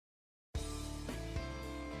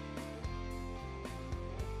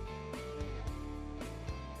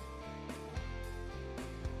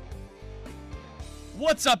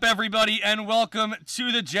What's up, everybody, and welcome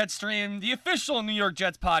to the Jetstream, the official New York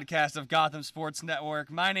Jets podcast of Gotham Sports Network.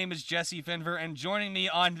 My name is Jesse Finver, and joining me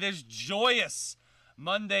on this joyous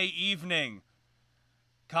Monday evening,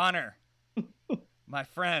 Connor, my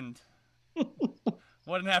friend.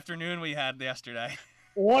 What an afternoon we had yesterday.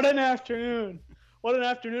 What an afternoon! What an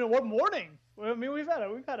afternoon! What morning! I mean, we've had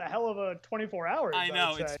a hell of a 24 hours. I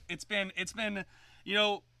know it's been you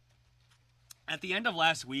know. At the end of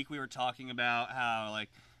last week, we were talking about how, like,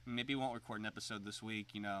 maybe we won't record an episode this week,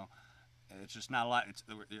 you know. It's just not a lot.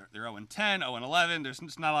 They're 0-10, 0-11. There's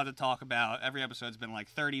just not a lot to talk about. Every episode's been like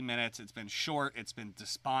 30 minutes. It's been short. It's been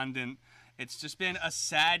despondent. It's just been a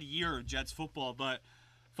sad year of Jets football. But,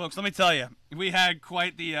 folks, let me tell you, we had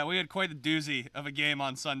quite the doozy of a game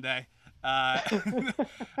on Sunday. I'm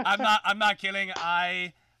not kidding.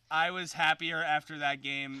 I was happier after that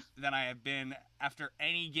game than I have been after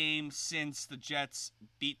any game since the Jets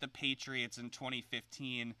beat the Patriots in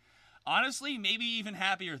 2015. Honestly, maybe even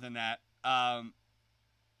happier than that. I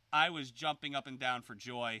was jumping up and down for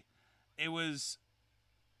joy. It was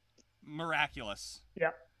miraculous. Yeah.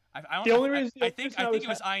 I think it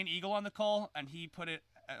was Ian Eagle on the call, and he put it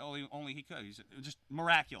only he could. It was just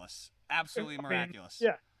miraculous, absolutely miraculous.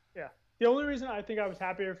 Yeah. The only reason I think I was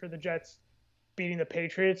happier for the Jets beating the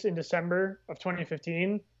Patriots in December of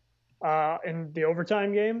 2015 in the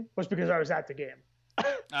overtime game was because I was at the game.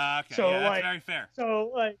 Okay, so, yeah, that's very fair.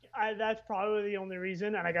 So, that's probably the only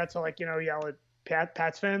reason, and I got to, yell at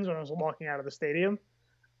Pats fans when I was walking out of the stadium.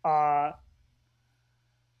 But,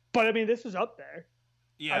 I mean, this is up there.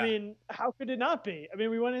 Yeah. I mean, how could it not be? I mean,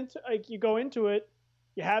 we went into, you go into it,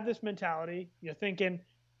 you have this mentality, you're thinking,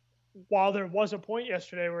 while there was a point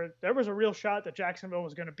yesterday where there was a real shot that Jacksonville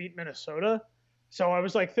was going to beat Minnesota. So I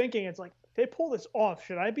was thinking, it's if they pull this off,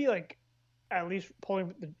 should I be at least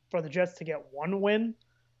pulling for the Jets to get one win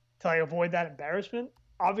to avoid that embarrassment?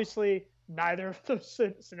 Obviously, neither of those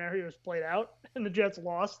scenarios played out, and the Jets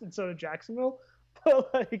lost, and so did Jacksonville.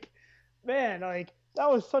 But man, that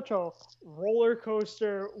was such a roller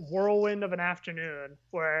coaster whirlwind of an afternoon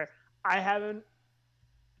where I haven't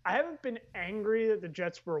been angry that the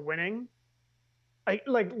Jets were winning,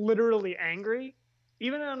 literally angry.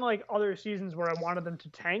 Even in other seasons where I wanted them to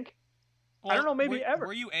tank, well, I don't know, maybe ever.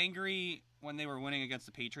 Were you angry when they were winning against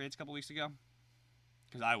the Patriots a couple weeks ago?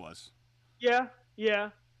 Because I was. Yeah.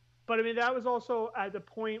 But I mean, that was also at the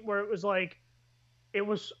point where it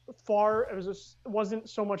wasn't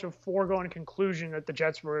so much a foregone conclusion that the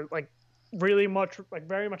Jets were very much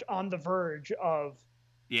on the verge of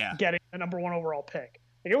getting the number one overall pick.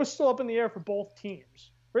 It was still up in the air for both teams.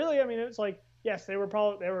 Really, I mean, it's yes, they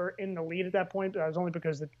were in the lead at that point, but that was only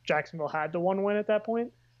because the Jacksonville had the one win at that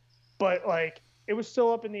point. But it was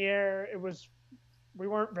still up in the air. We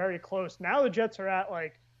weren't very close. Now the Jets are at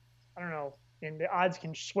I don't know, and the odds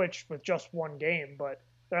can switch with just one game, but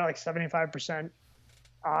they're at 75%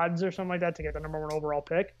 odds or something like that to get the number one overall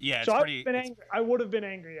pick. Yeah, so I would have been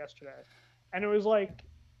angry yesterday, and it was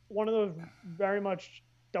one of those very much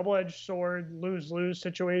double-edged sword, lose-lose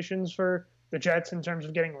situations for the Jets in terms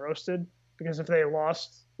of getting roasted. Because if they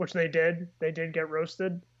lost, which they did get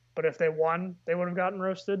roasted. But if they won, they would have gotten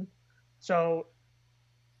roasted. So,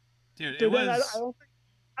 dude, I don't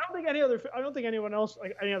think anyone else,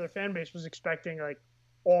 any other fan base, was expecting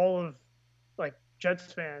all of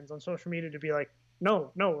Jets fans on social media to be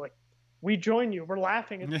no, we join you. We're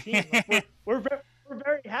laughing at the team. We're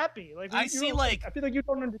very happy. I feel like you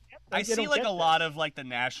don't understand. I see a lot of the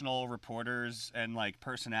national reporters and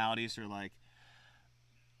personalities who are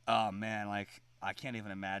oh man, I can't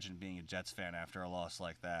even imagine being a Jets fan after a loss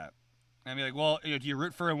like that. And be well, do you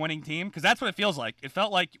root for a winning team? Because that's what it feels like. It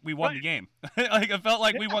felt like we won the game. It felt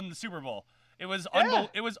like we won the Super Bowl. It was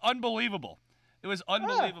it was unbelievable. It was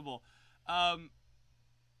unbelievable. Yeah.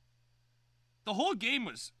 The whole game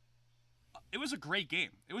was a great game.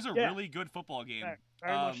 It was a really good football game.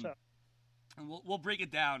 Very much so. And we'll break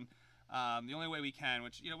it down the only way we can,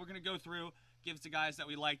 which we're going to go through. Gives the guys that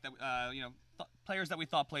we like, that players that we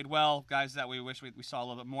thought played well, guys that we wish we saw a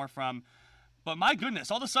little bit more from. But my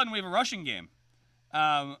goodness, all of a sudden we have a rushing game.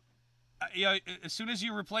 As soon as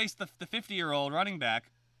you replace the 50-year-old running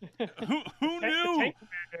back,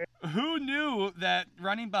 who knew that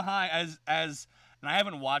running behind as and I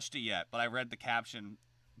haven't watched it yet, but I read the caption.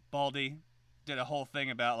 Baldy did a whole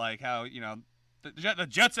thing about how the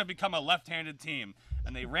Jets have become a left-handed team,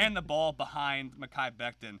 and they ran the ball behind Mekhi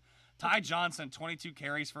Becton. Ty Johnson, 22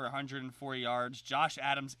 carries for 104 yards. Josh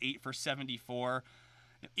Adams, 8 for 74.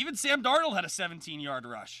 Even Sam Darnold had a 17-yard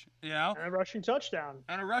rush, And a rushing touchdown.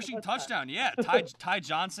 Yeah. Ty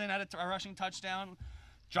Johnson had a rushing touchdown.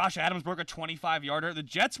 Josh Adams broke a 25-yarder. The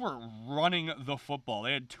Jets were running the football.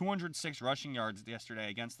 They had 206 rushing yards yesterday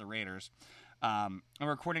against the Raiders. I'm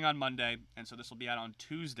recording on Monday, and so this will be out on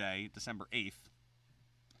Tuesday, December 8th.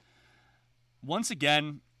 Once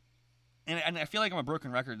again, and I feel like I'm a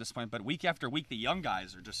broken record at this point, but week after week, the young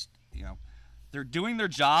guys are just, they're doing their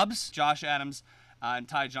jobs. Josh Adams and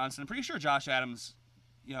Ty Johnson. I'm pretty sure Josh Adams,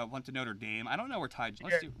 went to Notre Dame. I don't know where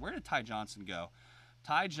where did Ty Johnson go?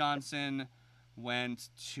 Ty Johnson went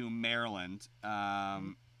to Maryland.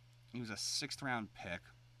 He was a 6th-round pick.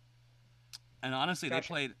 And honestly,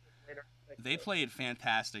 they played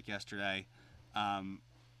fantastic yesterday.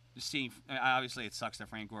 Obviously, it sucks that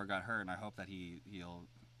Frank Gore got hurt, and I hope that he'll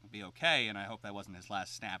be okay, and I hope that wasn't his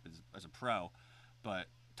last snap as a pro. But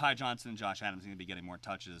Ty Johnson and Josh Adams are going to be getting more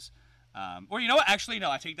touches. Or you know what? Actually,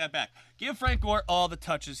 no, I take that back. Give Frank Gore all the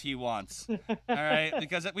touches he wants. All right?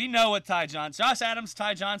 Because we know what Josh Adams,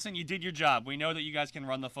 Ty Johnson, you did your job. We know that you guys can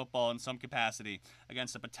run the football in some capacity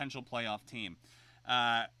against a potential playoff team.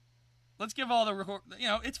 Let's give all the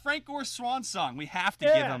it's Frank Gore's swan song. We have to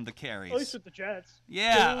give him the carries. At least with the Jets.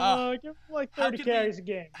 Yeah. Give him like 30 carries a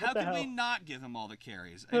game. How could we not give him all the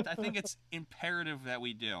carries? I think it's imperative that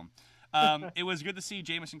we do. It was good to see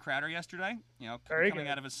Jamison Crowder yesterday, coming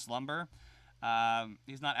out of his slumber.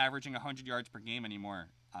 He's not averaging 100 yards per game anymore,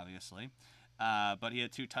 obviously. But he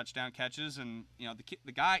had 2 touchdown catches, and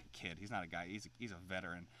the guy, he's not a guy, he's a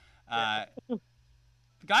veteran.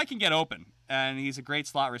 The guy can get open, and he's a great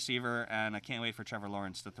slot receiver, and I can't wait for Trevor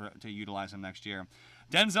Lawrence to utilize him next year.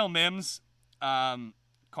 Denzel Mims caught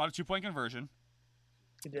a 2-point conversion.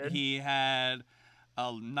 He did. He had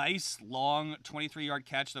a nice, long 23-yard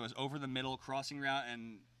catch that was over the middle, crossing route,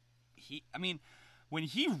 and when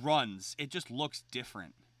he runs, it just looks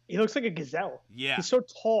different. He looks like a gazelle. Yeah. He's so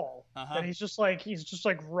tall that he's just like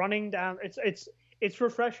running down. It's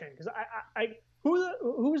refreshing because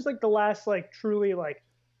who was like the last like truly like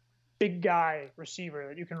big guy receiver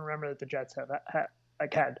that you can remember that the Jets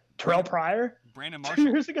had Terrell Pryor, Brandon Marshall 2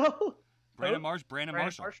 years ago. Brandon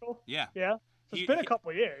Marshall. Yeah. So it's been a couple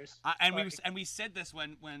of years. We said this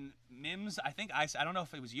when Mims. I think I don't know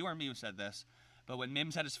if it was you or me who said this, but when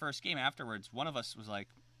Mims had his first game afterwards, one of us was like,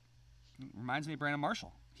 reminds me of Brandon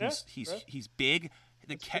Marshall. He's big.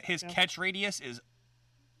 His catch radius is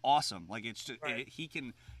awesome. Like it's just, he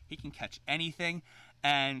can catch anything,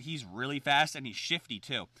 and he's really fast and he's shifty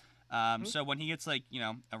too. So when he gets like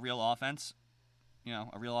a real offensive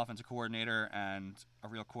coordinator and a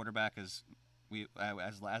real quarterback, as you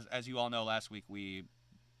all know, last week we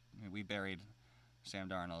buried Sam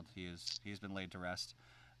Darnold. He's been laid to rest.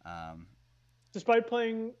 Despite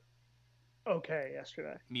playing okay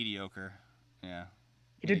yesterday. Mediocre. Yeah.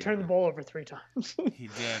 He did turn the ball over 3 times. He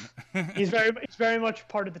did. he's very much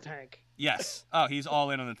part of the tank. Yes. Oh, he's all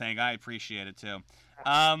in on the tank. I appreciate it too.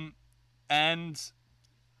 And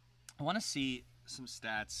I want to see some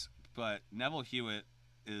stats, but Neville Hewitt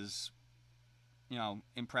is,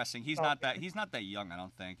 impressing. He's not that young, I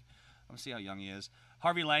don't think. Let me see how young he is.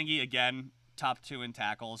 Harvey Lange, again, top 2 in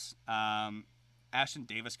tackles. Ashton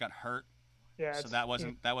Davis got hurt. Yeah, so that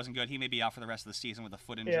wasn't good. He may be out for the rest of the season with a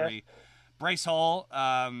foot injury. Yeah. Bryce Hall,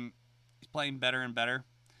 he's playing better and better.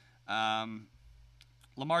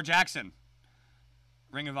 Lamar Jackson,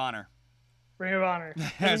 Ring of Honor.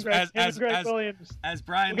 as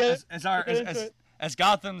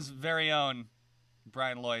Gotham's very own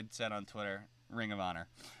Brian Lloyd said on Twitter, Ring of Honor.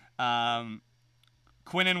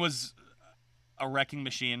 Quinnen was a wrecking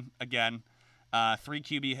machine again. 3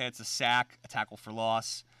 QB hits, a sack, a tackle for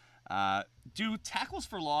loss. Do tackles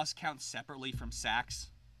for loss count separately from sacks?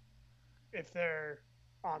 If they're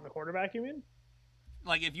on the quarterback, you mean?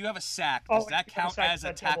 Like if you have a sack, does that count as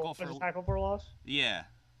a tackle for loss? Yeah.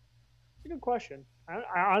 It's a good question. I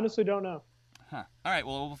honestly don't know. Huh. All right.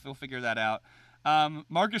 Well, we'll figure that out.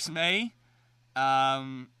 Marcus May.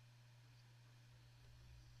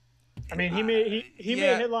 He made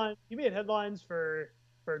headlines for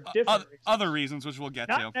different reasons. Other reasons, which we'll get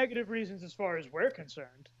to. Not negative reasons as far as we're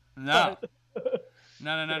concerned. No.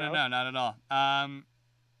 No, not at all.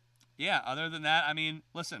 Yeah, other than that,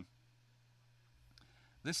 listen.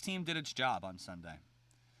 This team did its job on Sunday.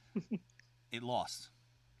 It lost.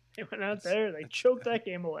 They went out there, they choked that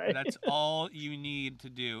game away. That's all you need to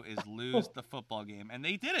do is lose the football game. And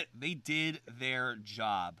they did it. They did their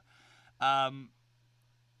job.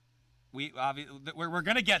 We're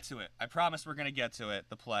going to get to it. I promise we're going to get to it,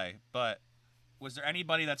 the play. But was there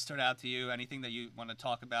anybody that stood out to you? Anything that you want to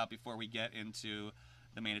talk about before we get into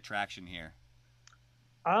the main attraction here?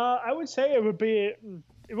 I would say it would be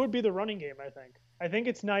the running game, I think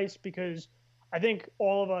it's nice because I think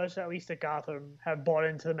all of us, at least at Gotham, have bought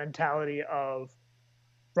into the mentality of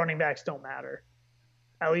running backs don't matter,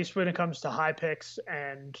 at least when it comes to high picks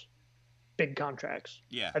and big contracts.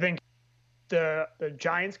 Yeah. I think the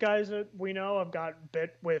Giants guys that we know have gotten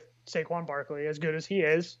bit with Saquon Barkley, as good as he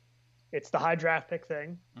is. It's the high draft pick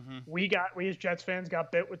thing. Mm-hmm. We as Jets fans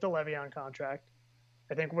got bit with the Le'Veon contract.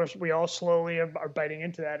 I think we all slowly are biting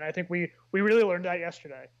into that, and I think we really learned that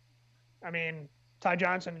yesterday. I mean, Ty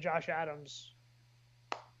Johnson and Josh Adams.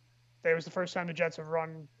 It was the first time the Jets have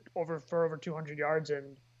run for over 200 yards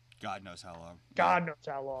in God knows how long. God knows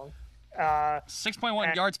how long.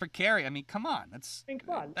 6.1 yards per carry. I mean, come on. That's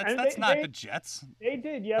not the Jets. They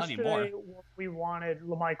did yesterday what we wanted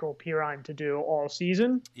LaMichael Pirine to do all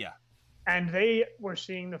season. Yeah. And they were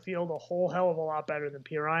seeing the field a whole hell of a lot better than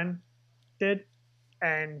Pirine did.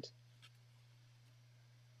 And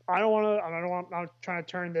I'm not trying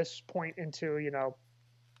to turn this point into,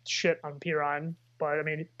 shit on Pirine. But I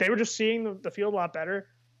mean, they were just seeing the field a lot better.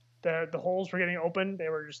 The holes were getting open. They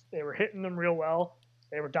were hitting them real well.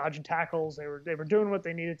 They were dodging tackles. They were doing what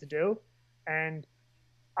they needed to do. And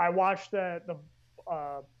I watched the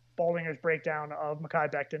Baldinger's breakdown of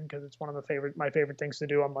Mekhi Becton because it's one of my favorite things to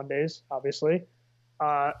do on Mondays, obviously.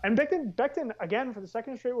 And Becton again for the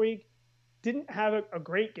second straight week didn't have a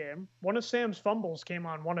great game. One of Sam's fumbles came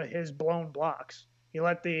on one of his blown blocks. He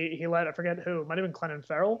let I forget who, might have been Clennon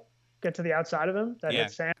Farrell, get to the outside of him that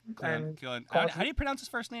hit Sam. How do you pronounce his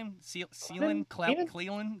first name? Cleland?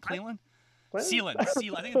 Sealand. I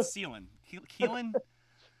think it's Sealand. Keelan?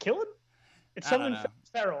 Killen? It's something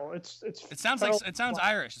Farrell. It sounds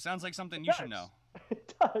Irish. It sounds like something you should know.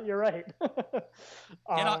 You're right.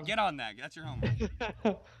 Get on that. That's your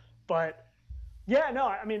homework. But yeah, no,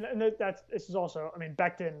 I mean, this is also, I mean,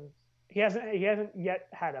 Becton, he hasn't yet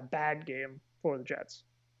had a bad game for the Jets.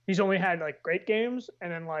 He's only had like great games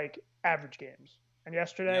and then like average games. And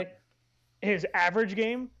yesterday, his average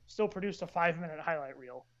game still produced a 5-minute highlight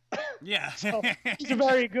reel. Yeah. So he's a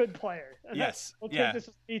very good player. And yes. Take this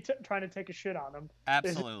as me trying to take a shit on him.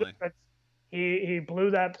 Absolutely. He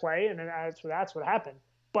blew that play, and then that's what happened.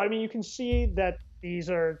 But I mean, you can see that these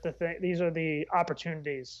are the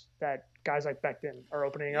opportunities that guys like Becton are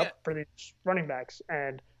opening up for these running backs.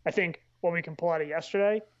 And I think what we can pull out of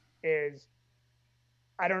yesterday is,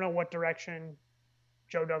 I don't know what direction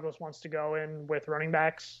Joe Douglas wants to go in with running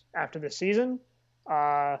backs after this season.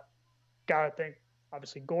 Gotta think,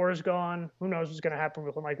 obviously Gore's gone. Who knows what's going to happen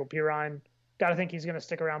with Michael Pirine? Gotta think he's going to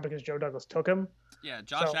stick around because Joe Douglas took him. Yeah,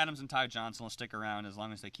 Josh Adams and Ty Johnson will stick around as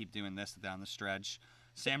long as they keep doing this down the stretch.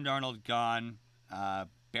 Sam Darnold gone.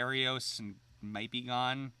 Berrios might be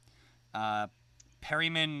gone.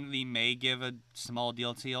 Perryman, they may give a small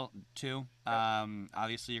deal to.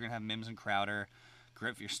 Obviously, you're going to have Mims and Crowder.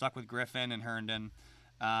 You're stuck with Griffin and Herndon.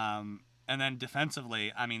 And then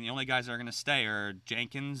defensively, I mean, the only guys that are going to stay are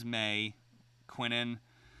Jenkins, May, Quinnen,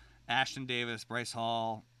 Ashton Davis, Bryce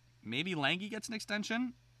Hall. Maybe Lange gets an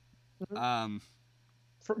extension. Mm-hmm.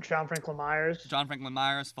 John Franklin Myers,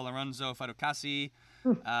 Falorenzo, Fadukasi,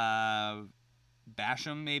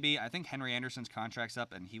 Basham maybe. I think Henry Anderson's contract's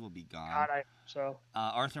up and he will be gone. God, I hope so.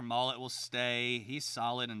 Arthur Mollett will stay. He's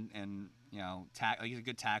solid and he's a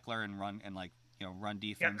good tackler and run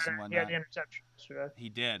defense and whatnot. Yeah, the interception yesterday. He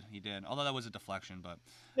did. Although that was a deflection, but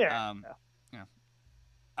yeah.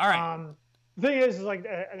 All right. The thing is like,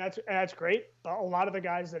 and that's great. But a lot of the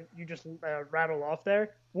guys that you just rattled off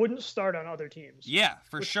there wouldn't start on other teams. Yeah,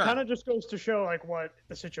 for sure. Kind of just goes to show like what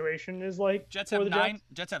the situation is like. Jets have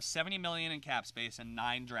 $70 million in cap space and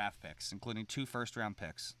 9 draft picks, including 2 first-round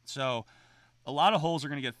picks. So a lot of holes are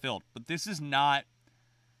going to get filled. But this is not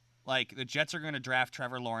like the Jets are going to draft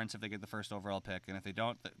Trevor Lawrence if they get the first overall pick, and if they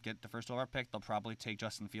don't get the first overall pick, they'll probably take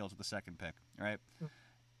Justin Fields with the second pick. Right? Mm-hmm.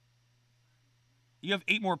 You have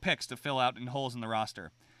 8 more picks to fill out in holes in the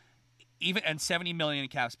roster, and $70 million in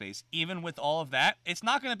cap space. Even with all of that, it's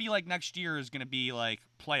not going to be like next year is going to be like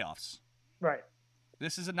playoffs. Right.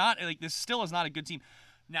 This still is not a good team.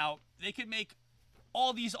 Now they could make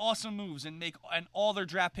all these awesome moves and all their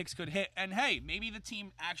draft picks could hit. And hey, maybe the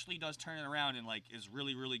team actually does turn it around and like is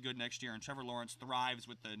really really good next year. And Trevor Lawrence thrives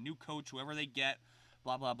with the new coach, whoever they get.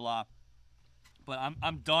 Blah blah blah. But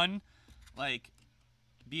I'm done. Like,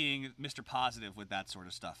 being Mr. Positive with that sort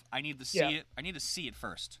of stuff. I need to see it. I need to see it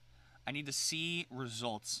first. I need to see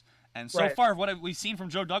results. And so far, what we've seen from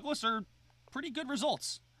Joe Douglas are pretty good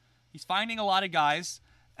results. He's finding a lot of guys,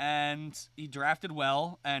 and he drafted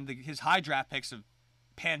well, and his high draft picks have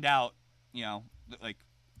panned out, like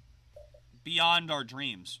beyond our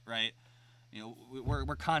dreams, right?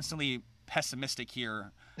 We're constantly pessimistic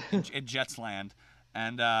here in Jets land,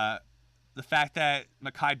 and the fact that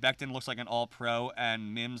Mekhi Becton looks like an all-pro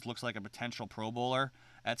and Mims looks like a potential Pro Bowler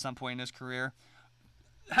at some point in his career,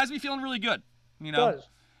 has me feeling really good. You know, Does.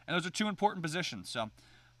 and those are two important positions. So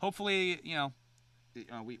hopefully,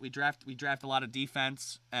 we draft a lot of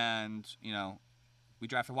defense, and we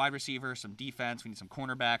draft a wide receiver, some defense. We need some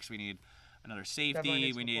cornerbacks. We need another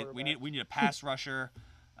safety. We need a pass rusher.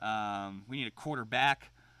 We need a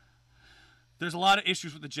quarterback. There's a lot of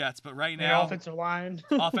issues with the Jets, but right now, offensive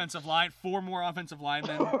line, 4 more offensive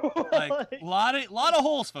linemen, like a lot of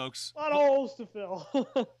holes, folks. A lot of holes to fill.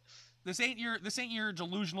 This ain't your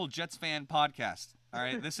delusional Jets fan podcast. All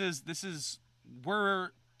right, we're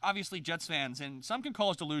obviously Jets fans, and some can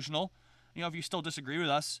call us delusional, if you still disagree with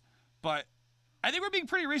us, but I think we're being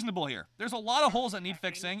pretty reasonable here. There's a lot of holes that need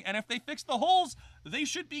fixing, and if they fix the holes, they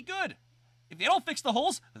should be good. If they don't fix the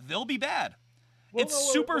holes, they'll be bad. It's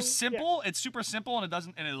super simple. Yeah. It's super simple, and it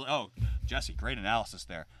doesn't. Oh, Jesse, great analysis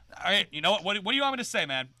there. All right, you know what? What do you want me to say,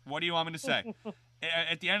 man? What do you want me to say?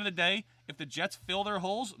 At the end of the day, if the Jets fill their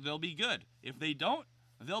holes, they'll be good. If they don't,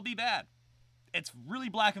 they'll be bad. It's really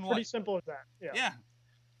black and white. Pretty simple as that. Yeah. Yeah.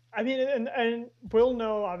 I mean, and we'll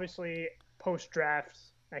know obviously post-draft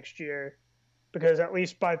next year, because at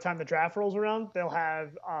least by the time the draft rolls around, they'll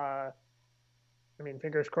have.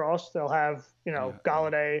 Fingers crossed, they'll have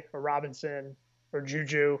Galladay or Robinson or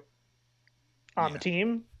Juju on the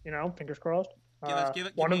team. Fingers crossed.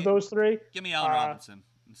 One of those three. Give me Allen Robinson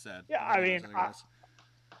instead. Yeah,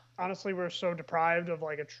 honestly, we're so deprived of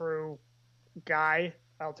like a true guy.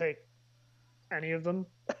 I'll take any of them.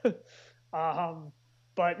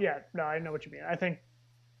 But yeah, no, I know what you mean.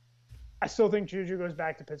 I still think Juju goes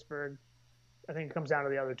back to Pittsburgh. I think it comes down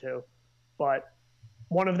to the other two, but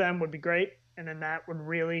one of them would be great, and then that would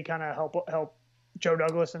really kind of help Joe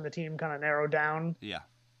Douglas and the team kind of narrow down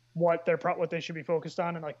what they should be focused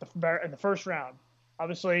on in in the first round.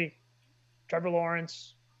 Obviously, Trevor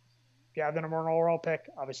Lawrence, you have the number 1 overall pick.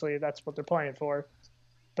 Obviously, that's what they're playing for.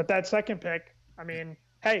 But that second pick,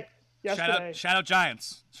 hey, yesterday. Shout out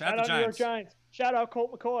Giants. Shout out the Giants. New York Giants. Shout out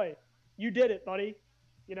Colt McCoy. You did it, buddy.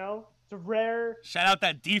 It's a rare. Shout out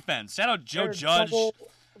that defense. Shout out Joe Judge.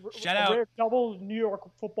 Shout out rare double New York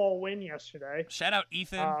football win yesterday. Shout out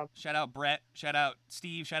Ethan. Shout out Brett. Shout out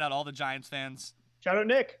Steve. Shout out all the Giants fans. Shout out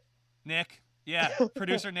Nick. Nick. Yeah.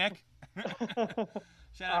 Producer Nick.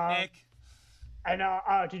 Shout out Nick. And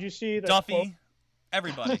did you see the Duffy? Quote?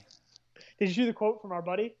 Everybody. Did you see the quote from our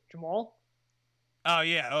buddy Jamal? Oh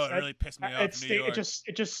yeah. Oh, it really pissed me off. New York.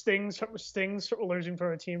 It just stings losing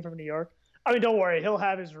from a team from New York. Don't worry. He'll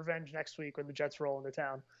have his revenge next week when the Jets roll into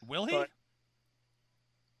town. Will he? But...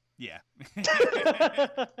 Yeah.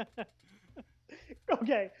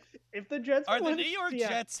 Okay. If the Jets are the New York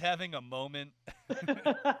Jets having a moment?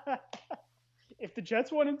 If the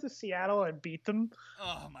Jets went into Seattle and beat them,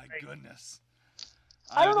 oh my goodness!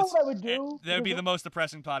 I don't know what I would do. That would be the most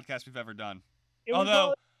depressing podcast we've ever done.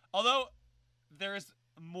 Although there is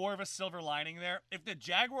more of a silver lining there. If the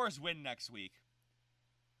Jaguars win next week,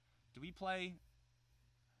 do we play?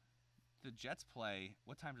 The Jets play.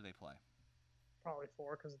 What time do they play? Probably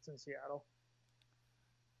 4 because it's in Seattle.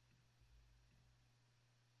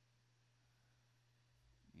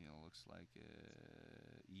 Looks like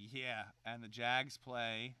yeah, and the Jags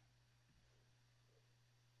play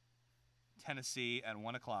Tennessee at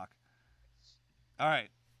 1:00. All right,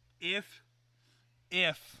 if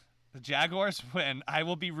the Jaguars win, I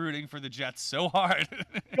will be rooting for the Jets so hard.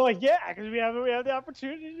 You're like, yeah, because we have the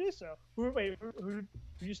opportunity to do so. Who did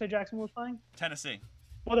you say Jacksonville was playing? Tennessee.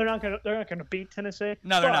 Well, they're not gonna beat Tennessee.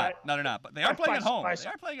 No, they're not. No, they're not. But they are playing at home. They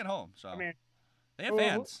are playing at home. So they have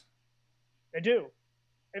fans. They do.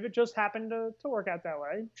 If it just happened to work out that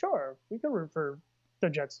way, sure, we could root for the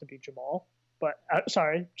Jets to beat Jamal. But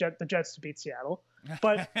the Jets to beat Seattle.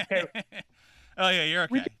 But hey, oh yeah, you're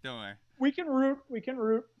okay. Don't worry. We can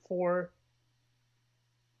root for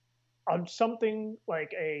something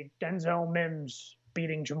like a Denzel Mims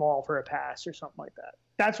beating Jamal for a pass or something like that.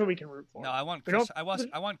 That's what we can root for. No, I want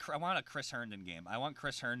a Chris Herndon game. I want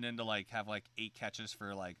Chris Herndon to have 8 catches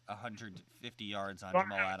for 150 yards on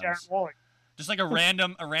Jamal Adams. Just like a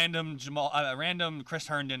random Chris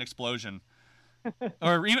Herndon explosion,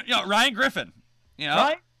 or even Ryan Griffin.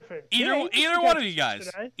 Ryan Griffin. Either one of you guys.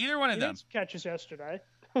 Today. Either one of them. Catches yesterday.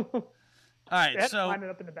 All right, so lining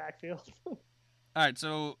up in the backfield. All right,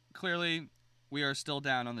 so clearly we are still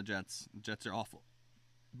down on the Jets. The Jets are awful,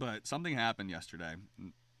 but something happened yesterday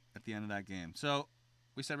at the end of that game. So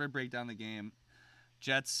we said we'd break down the game.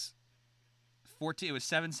 Jets 14. It was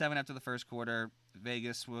 7-7 after the first quarter.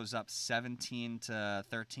 Vegas was up 17-13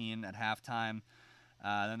 at halftime.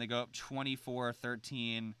 Then they go up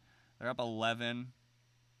 24-13. They're up 11.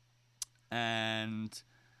 And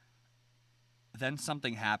then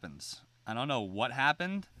something happens. I don't know what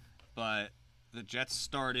happened, but the Jets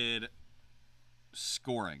started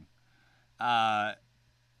scoring. I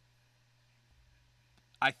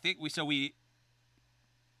think the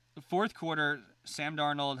fourth quarter, Sam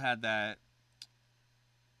Darnold had that.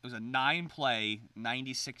 It was a 9-play,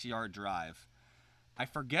 96-yard drive. I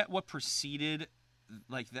forget what preceded,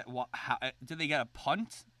 like that. How did they get a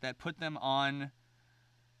punt that put them on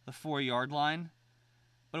the 4-yard line?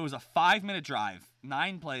 But it was a 5-minute drive,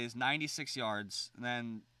 9 plays, 96 yards, and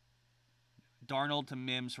then Darnold to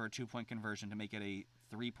Mims for a 2-point conversion to make it a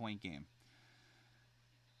 3-point game.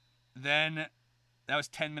 Then that was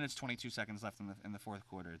 10 minutes, 22 seconds left in the fourth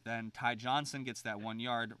quarter. Then Ty Johnson gets that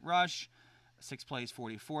 1-yard rush, 6 plays,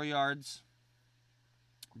 44 yards.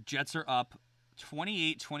 Jets are up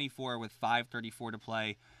 28-24 with 5:34 to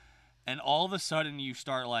play, and all of a sudden you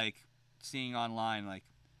start like seeing online like,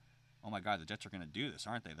 oh my God, the Jets are going to do this,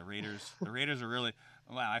 aren't they? The Raiders are really.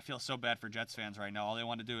 Wow, I feel so bad for Jets fans right now. All they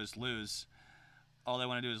want to do is lose.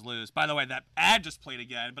 By the way, that ad just played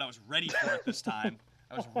again, but I was ready for it this time.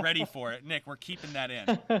 I was ready for it. Nick, we're keeping that in.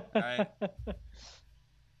 All right.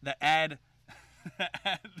 The ad.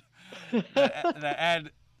 The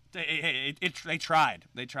ad. They tried.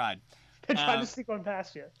 They tried. They tried to sneak one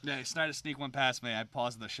past you. Yeah, they tried to sneak one past me. I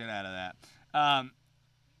paused the shit out of that.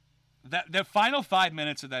 The final 5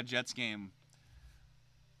 minutes of that Jets game,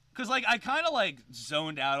 because like I kind of like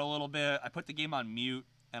zoned out a little bit. I put the game on mute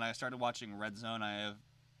and I started watching Red Zone. I have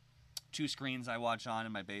 2 screens I watch on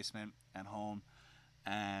in my basement at home,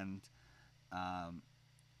 and I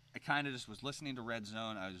kind of just was listening to Red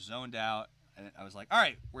Zone. I was zoned out, and I was like, all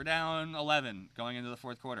right, we're down 11 going into the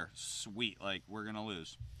fourth quarter. Sweet, like we're gonna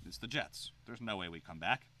lose. It's the Jets. There's no way we come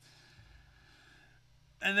back.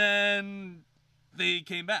 And then they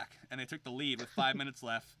came back, and they took the lead with 5 minutes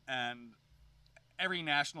left, and every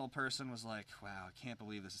national person was like, wow, I can't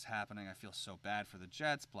believe this is happening. I feel so bad for the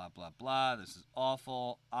Jets, blah, blah, blah. This is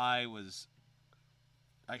awful. I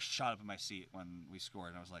shot up in my seat when we scored,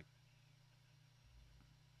 and I was like,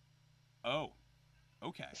 oh,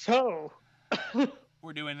 okay. So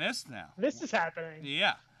we're doing this now. This is happening.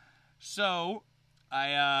 Yeah. So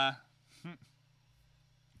I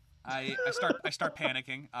start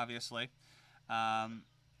panicking, obviously.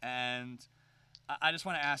 And I just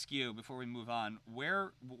want to ask you before we move on,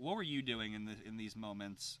 what were you doing in these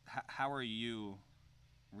moments? How are you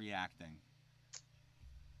reacting?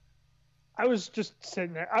 I was just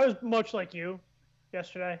sitting there. I was much like you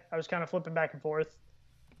yesterday. I was kind of flipping back and forth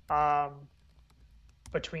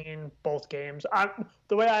between both games.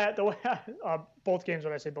 Both games.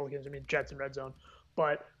 When I say both games, I mean Jets and Red Zone.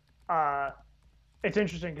 But it's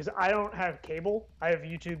interesting because I don't have cable. I have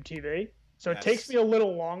YouTube TV. So It takes me a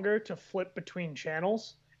little longer to flip between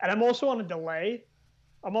channels. And I'm also on a delay.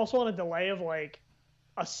 Of like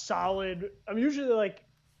a solid, I'm usually like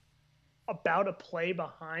about a play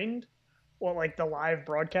behind what like the live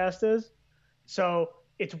broadcast is. So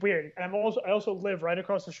it's weird. And I also live right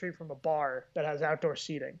across the street from a bar that has outdoor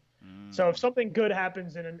seating. So if something good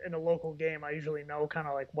happens in a local game, I usually know kind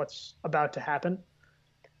of like what's about to happen.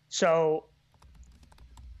 So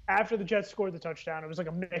after the Jets scored the touchdown, it was like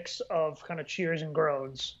a mix of kind of cheers and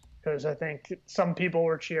groans because I think some people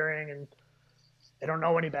were cheering and they don't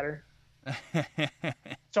know any better.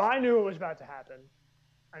 So I knew it was about to happen.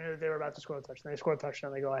 I knew they were about to score the touchdown. They scored the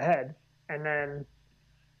touchdown. They go ahead. And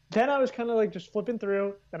then I was kind of like just flipping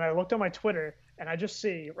through. Then I looked on my Twitter and I just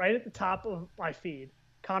see right at the top of my feed,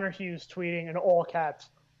 Connor Hughes tweeting in all caps,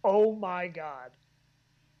 "Oh my God."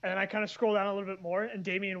 And then I kind of scroll down a little bit more, and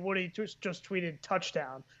Damian Woody just tweeted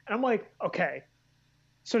touchdown. And I'm like, okay,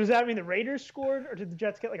 so does that mean the Raiders scored, or did the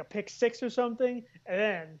Jets get like a pick 6 or something? And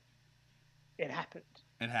then it happened.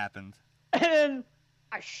 It happened. And then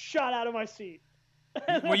I shot out of my seat.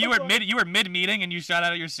 Well, you were mid meeting and you shot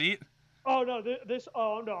out of your seat? Oh no,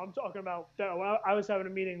 I'm talking about when I was having a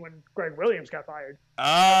meeting when Greg Williams got fired.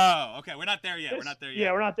 Oh, okay, we're not there yet. Yeah,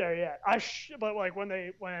 we're not there yet. But like when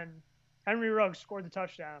Henry Ruggs scored the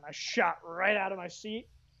touchdown, I shot right out of my seat,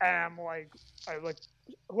 and I'm like,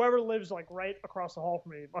 whoever lives like right across the hall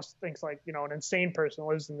from me must think like an insane person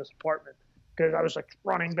lives in this apartment because I was like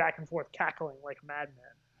running back and forth, cackling like a madman.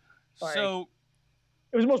 Like, so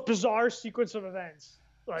it was the most bizarre sequence of events.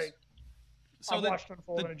 Like I've watched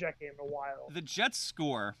unfold in a Jet game in a while. The Jets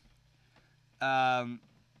score.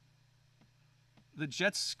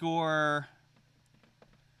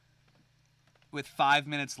 With 5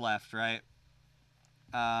 minutes left, right?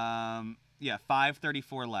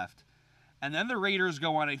 5:34 left. And then the Raiders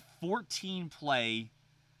go on a 14-play,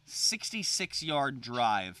 66-yard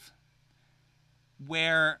drive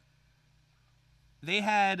where they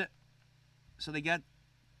get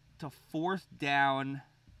to fourth down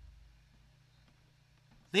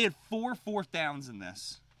They had 4 fourth downs in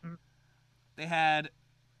this. Mm. They had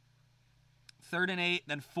 3rd and 8,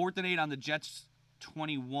 then 4th and 8 on the Jets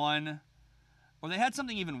 21. Or they had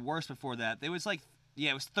something even worse before that. It was like,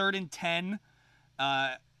 it was 3rd and 10.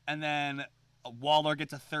 And then Waller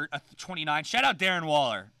gets a 29. Shout out Darren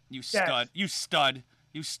Waller. You stud. Yes. You stud.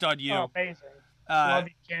 You stud, you. Oh, amazing. Love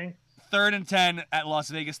you, King. 3rd and 10 at Las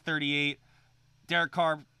Vegas 38. Derek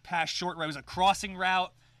Carr passed short right. It was a crossing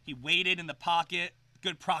route. He waited in the pocket.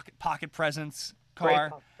 Good pocket presence, Carr. Great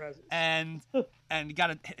pocket presence. And got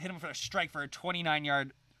to hit him for a strike for a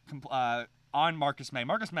 29-yard on Marcus May.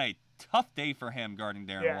 Marcus May, tough day for him guarding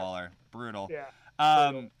Darren Waller. Brutal. Yeah.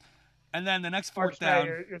 And then the next fourth Marcus down.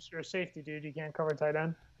 May, you're a safety, dude. You can't cover tight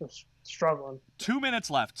end. Just struggling. 2 minutes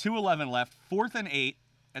left. 2:11 left. 4th and 8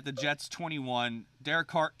 at the Jets 21. Derek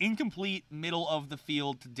Carr incomplete, middle of the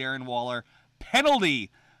field to Darren Waller. Penalty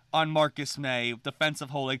on Marcus May, defensive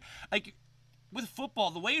holding. Like with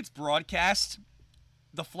football, the way it's broadcast,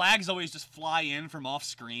 the flags always just fly in from off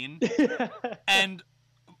screen. And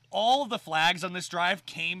all of the flags on this drive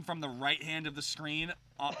came from the right hand of the screen,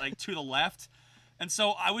 like to the left. And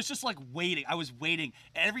so I was just like waiting. I was waiting.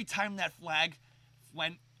 Every time that flag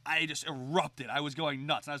went, I just erupted. I was going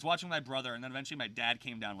nuts. And I was watching my brother, and then eventually my dad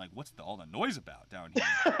came down like, "What's all the noise about down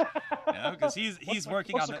here?" Because he's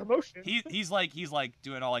working on the commotion? He's like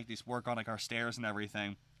doing all like this work on like our stairs and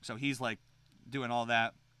everything. So he's like doing all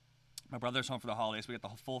that. My brother's home for the holidays. We got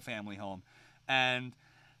the full family home, and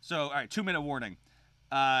so all right, 2-minute warning.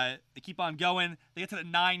 They keep on going. They get to the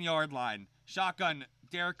 9-yard line. Shotgun.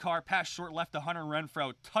 Derek Carr pass short left to Hunter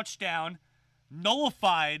Renfrow. Touchdown.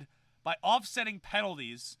 Nullified by offsetting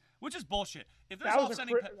penalties, which is bullshit. If there's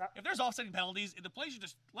offsetting penalties, the play should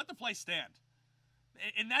just let the play stand.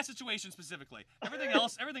 In that situation specifically, everything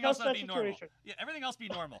else would be normal. Yeah, everything else be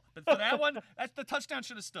normal. But for that one, the touchdown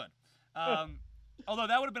should have stood. Although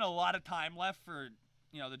that would have been a lot of time left for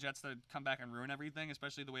the Jets to come back and ruin everything,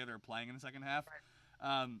 especially the way they were playing in the second half.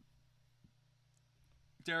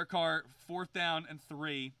 Derek Carr, 4th down and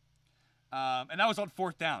 3, and that was on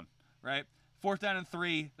 4th down, right? 4th down and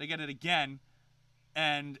 3, they get it again,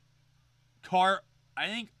 and Carr, I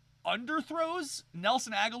think, underthrows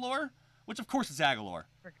Nelson Aguilar, which of course is Aguilar.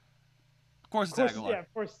 Of course it's Aguilar. Yeah,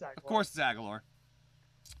 of course it's Aguilar. Of course it's Aguilar.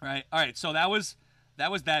 Right. All right. So that was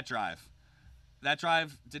that drive. That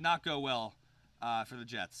drive did not go well for the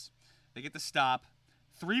Jets. They get the stop.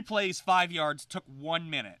 3 plays, 5 yards, took 1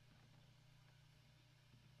 minute.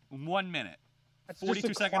 1 minute. That's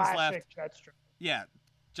 42 seconds left. Jets drive. Yeah.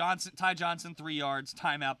 Ty Johnson, 3 yards,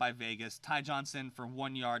 timeout by Vegas. Ty Johnson for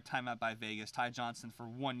 1 yard, timeout by Vegas. Ty Johnson for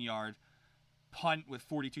 1 yard, punt with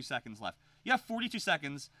 42 seconds left. You have 42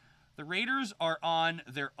 seconds. The Raiders are on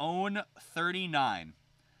their own 39.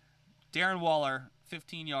 Darren Waller,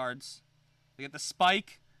 15 yards. They get the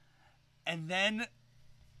spike, and then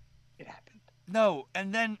it happened. No,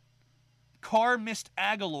 and then Carr missed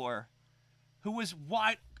Aguilar, who was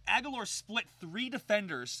wide. Aguilar split 3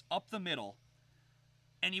 defenders up the middle,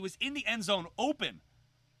 and he was in the end zone open.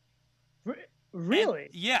 Really?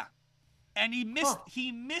 Yeah. And he missed. Huh.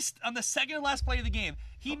 He missed on the second and last play of the game.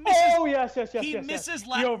 He misses. Oh yes. He misses.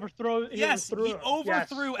 He overthrew. He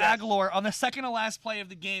overthrew Aguilar on the second and last play of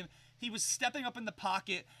the game. He was stepping up in the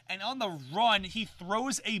pocket, and on the run, he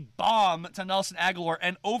throws a bomb to Nelson Aguilar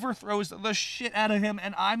and overthrows the shit out of him.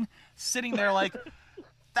 And I'm sitting there like,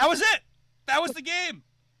 that was it. That was the game.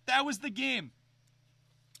 That was the game.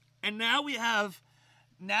 And now we have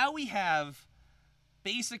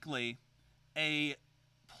basically a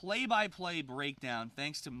play-by-play breakdown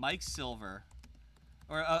thanks to Mike Silver,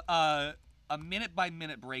 or a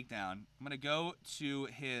minute-by-minute breakdown. I'm going to go to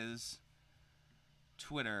his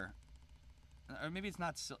Twitter. Or maybe it's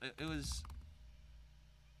not. It was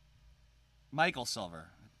Michael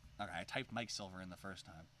Silver. Okay, I typed Mike Silver in the first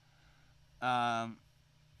time.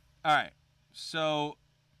 All right. So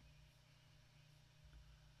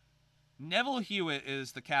Neville Hewitt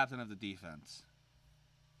is the captain of the defense.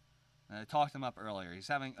 I talked him up earlier. He's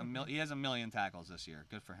having he has 1 million tackles this year.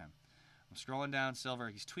 Good for him. I'm scrolling down Silver.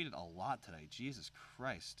 He's tweeted a lot today. Jesus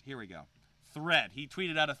Christ. Here we go. Thread. He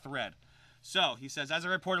tweeted out a thread. So, he says, as I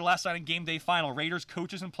reported last night in Game Day Final, Raiders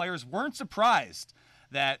coaches and players weren't surprised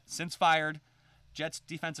that, since fired, Jets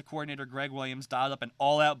defensive coordinator Greg Williams dialed up an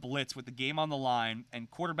all-out blitz with the game on the line, and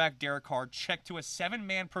quarterback Derek Carr checked to a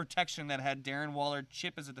 7-man protection that had Darren Waller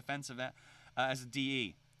chip as a defensive as a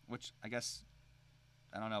DE, which I guess,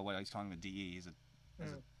 I don't know what he's calling the DE. He's a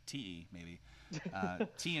TE, maybe.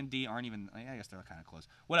 T and D aren't even, I guess they're kind of close.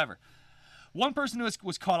 Whatever. One person who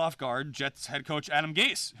was caught off guard, Jets head coach Adam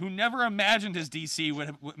Gase, who never imagined his DC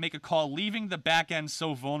would make a call leaving the back end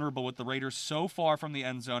so vulnerable with the Raiders so far from the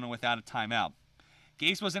end zone and without a timeout.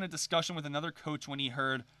 Gase was in a discussion with another coach when he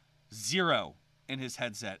heard 0 in his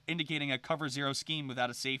headset, indicating a cover 0 scheme without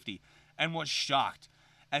a safety, and was shocked.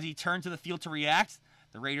 As he turned to the field to react,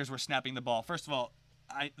 the Raiders were snapping the ball. First of all,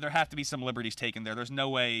 there have to be some liberties taken there. There's no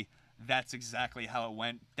way that's exactly how it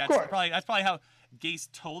went. That's probably how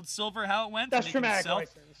Gase told Silver how it went. That's dramatic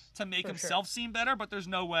license. To make himself seem better, but there's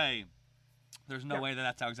no way. There's no way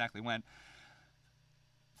that's how it exactly went.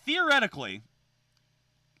 Theoretically,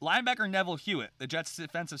 linebacker Neville Hewitt, the Jets'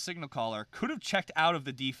 defensive signal caller, could have checked out of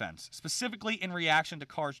the defense, specifically in reaction to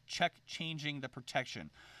Carr's check changing the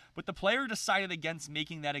protection. But the player decided against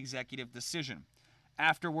making that executive decision.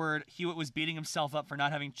 Afterward, Hewitt was beating himself up for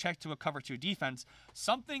not having checked to a cover 2 defense.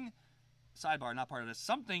 Something, sidebar, not part of this,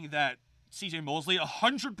 something that CJ Mosley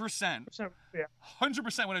 100%,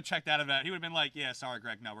 100% would have checked out of that. He would have been like, yeah, sorry,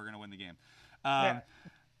 Greg, no, we're going to win the game. And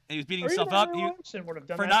he was beating himself up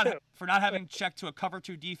for not having checked to a cover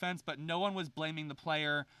 2 defense, but no one was blaming the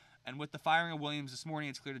player. And with the firing of Williams this morning,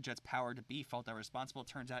 it's clear the Jets' power to be felt that responsible. It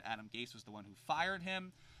turns out Adam Gase was the one who fired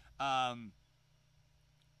him.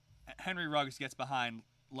 Henry Ruggs gets behind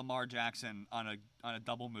Lamar Jackson on a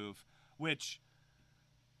double move, which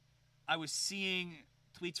I was seeing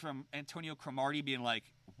tweets from Antonio Cromartie being like,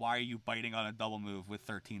 why are you biting on a double move with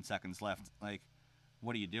 13 seconds left? Like,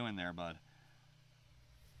 what are you doing there, bud?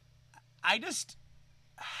 I just...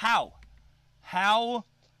 How?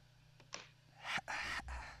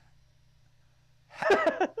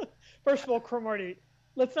 First of all, Cromartie,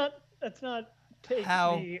 let's not take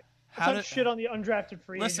shit on the undrafted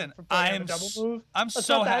free agent for playing a double move. I'm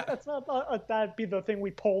so happy. Let's not that be the thing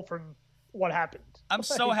we pull from what happened. I'm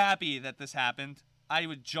so happy that this happened. I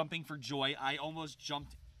was jumping for joy. I almost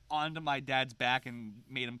jumped onto my dad's back and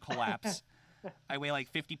made him collapse. I weigh like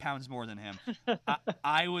 50 pounds more than him.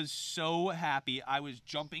 I was so happy. I was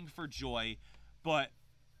jumping for joy. But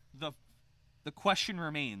the question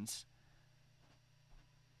remains,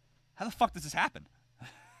 how the fuck does this happen?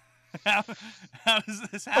 How does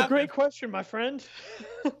this happen? A great question, my friend.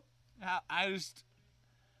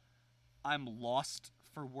 I'm lost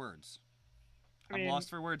for words. I'm lost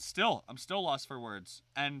for words still. I'm still lost for words.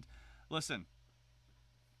 And listen,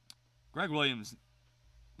 Greg Williams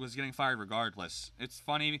was getting fired regardless. It's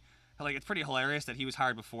funny, like it's pretty hilarious that he was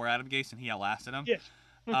hired before Adam Gase and he outlasted him. Yeah.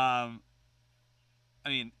 I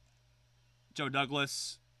mean, Joe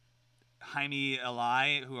Douglas, Jaime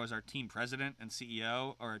Eli, who was our team president and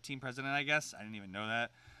CEO, or team president, I guess. I didn't even know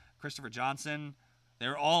that. Christopher Johnson. They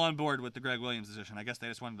were all on board with the Greg Williams decision. I guess they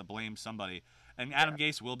just wanted to blame somebody. And Adam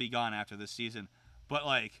Gase will be gone after this season. But,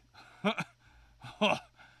 like... I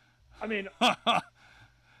mean...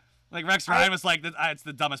 like, Rex Ryan was like, it's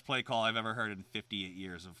the dumbest play call I've ever heard in 58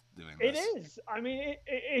 years of doing this. It is. I mean,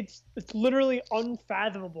 it's literally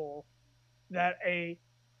unfathomable that a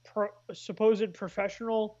supposed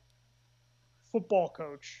professional football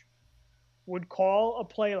coach would call a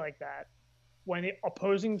play like that when the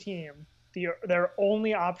opposing team, their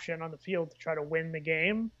only option on the field to try to win the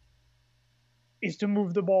game is to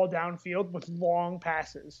move the ball downfield with long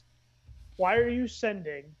passes. Why are you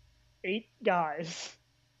sending 8 guys?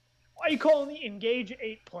 Why are you calling the engage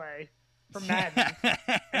 8 play from Madden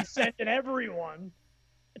and sending everyone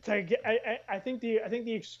to get? I think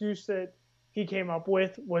the excuse that he came up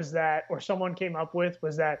with was that, or someone came up with,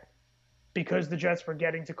 was that because the Jets were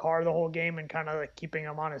getting to Carr the whole game and kind of like keeping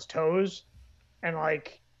him on his toes, and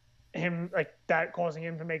like him like that causing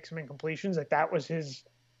him to make some incompletions, like that was his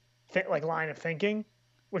line of thinking,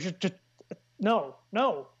 which is just no.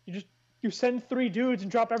 You send 3 dudes and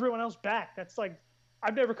drop everyone else back. That's like,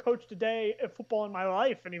 I've never coached a day of football in my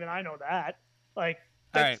life, and even I know that. Like,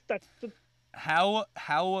 how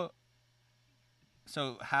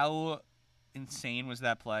insane was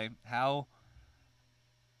that play? How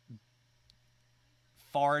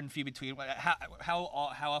far and few between? How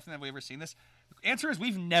often have we ever seen this? The answer is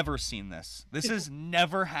we've never seen this. This has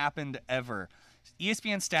never happened ever.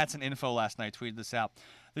 ESPN Stats and Info last night tweeted this out.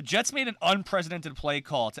 The Jets made an unprecedented play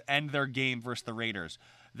call to end their game versus the Raiders.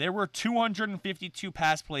 There were 252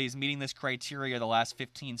 pass plays meeting this criteria the last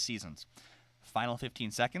 15 seasons. Final 15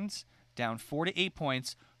 seconds, down 4 to 8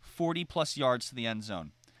 points, 40-plus yards to the end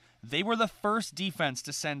zone. They were the first defense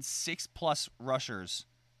to send 6-plus rushers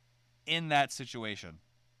in that situation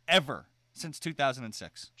ever since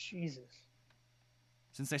 2006. Jesus.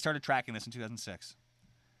 Since they started tracking this in 2006.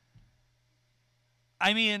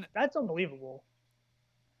 I mean... That's unbelievable.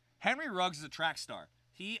 Henry Ruggs is a track star.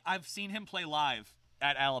 I've seen him play live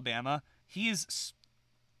at Alabama. He is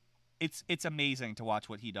it's amazing to watch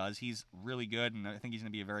what he does. He's really good, and I think he's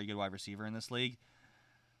going to be a very good wide receiver in this league.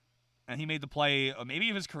 And he made the play maybe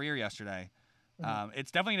of his career yesterday.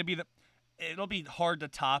 It's definitely going to be it'll be hard to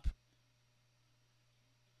top.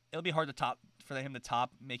 It'll be hard to top for him to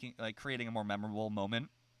top creating a more memorable moment,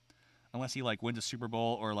 unless he wins a Super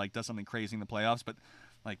Bowl or does something crazy in the playoffs. But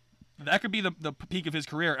that could be the peak of his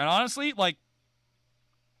career. And honestly,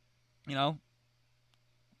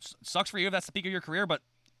 sucks for you if that's the peak of your career, but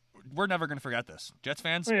we're never going to forget this. Jets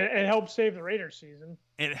fans. It helped save the Raiders season.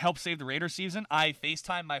 It helped save the Raiders season. I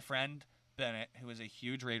FaceTimed my friend Bennett, who is a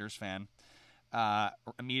huge Raiders fan,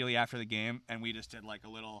 immediately after the game, and we just did a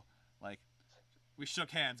little we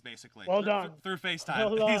shook hands basically. Well done. Through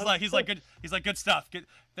FaceTime. Well He's like good stuff. Good,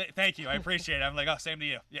 thank you. I appreciate it. I'm like, oh, same to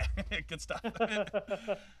you. Yeah, good stuff.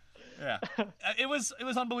 Yeah, it was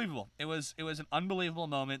unbelievable. It was an unbelievable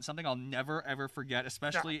moment. Something I'll never ever forget.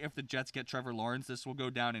 Especially if the Jets get Trevor Lawrence, this will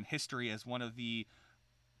go down in history as one of the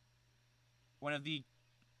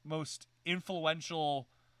most influential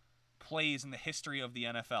plays in the history of the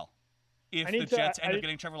NFL. If the Jets end up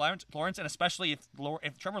getting Trevor Lawrence, and especially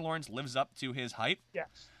if Trevor Lawrence lives up to his hype.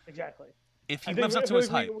 Yes, exactly. If he lives up to his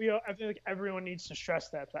hype. I think everyone needs to stress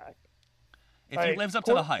that fact. If he lives up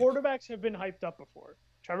to the hype. Quarterbacks have been hyped up before.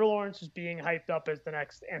 Trevor Lawrence is being hyped up as the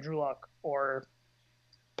next Andrew Luck, or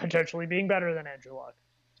potentially being better than Andrew Luck.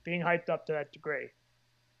 It's being hyped up to that degree.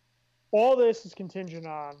 All this is contingent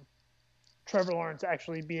on Trevor Lawrence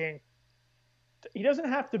actually being. He doesn't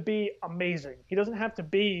have to be amazing. He doesn't have to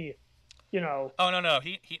be. Oh no!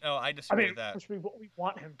 I disagree with that. We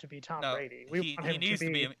want him to be Tom Brady. He needs to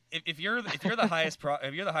be. If you're the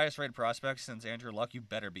highest rated prospect since Andrew Luck, you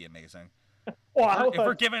better be amazing. If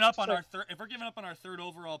we're giving up on our third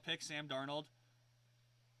overall pick, Sam Darnold,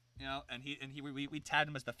 we tagged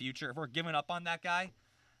him as the future. If we're giving up on that guy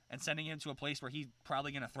and sending him to a place where he's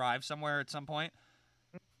probably going to thrive somewhere at some point,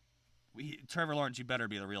 Trevor Lawrence, you better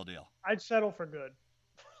be the real deal. I'd settle for good.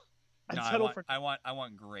 I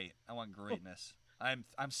want great. I want greatness. I'm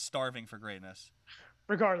starving for greatness.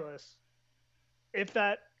 Regardless, if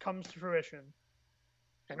that comes to fruition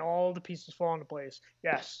and all the pieces fall into place,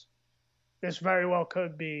 yes, this very well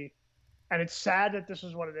could be. And it's sad that this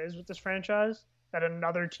is what it is with this franchise, that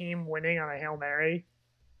another team winning on a Hail Mary,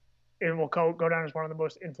 it will go down as one of the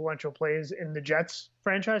most influential plays in the Jets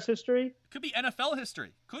franchise history. It could be NFL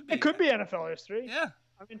history. It could be NFL history. Yeah.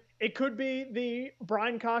 I mean, it could be the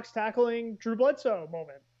Brian Cox tackling Drew Bledsoe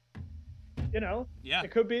moment. Yeah.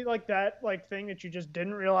 It could be that thing that you just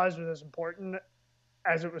didn't realize was as important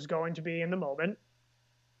as it was going to be in the moment.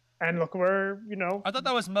 And look where, I thought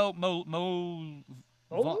that was Mo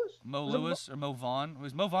Lewis or Mo Vaughn.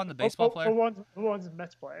 Was Mo Vaughn the baseball player? Mo Vaughn's the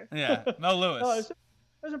Mets player. Yeah, Mo Lewis.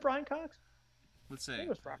 Was it Brian Cox? Let's see. I think it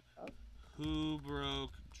was Brian Cox. Who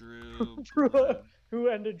broke Drew? Who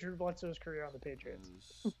ended Drew Bledsoe's career on the Patriots?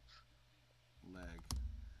 Leg.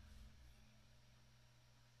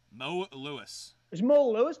 Mo Lewis. Is Mo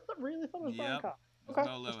Lewis? I really thought it was Brian Cox. Okay.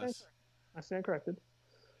 Mo Lewis. I stand corrected.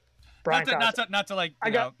 Brian Cox. Not to I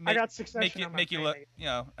got Succession on my make you look,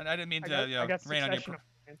 and I didn't mean to, rain on your.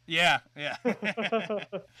 On yeah.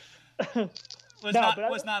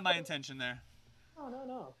 was not my intention there.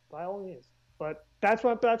 No. By all means. But that's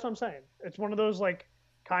what I'm saying. It's one of those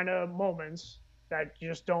kind of moments that you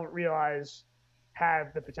just don't realize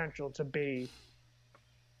have the potential to be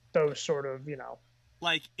those sort of,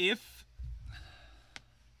 if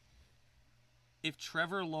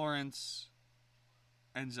Trevor Lawrence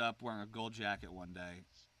ends up wearing a gold jacket one day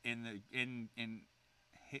and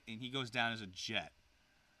he goes down as a Jet,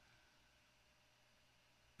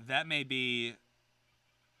 that may be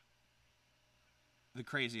the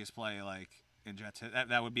craziest play in Jets.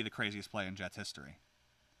 That would be the craziest play in Jets history.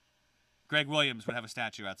 Greg Williams would have a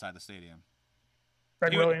statue outside the stadium.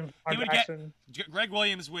 Greg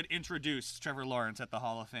Williams would introduce Trevor Lawrence at the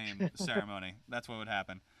Hall of Fame ceremony. That's what would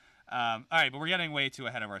happen. All right, but we're getting way too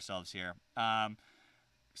ahead of ourselves here.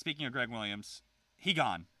 Speaking of Greg Williams, he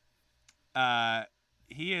gone.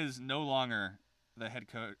 He is no longer the head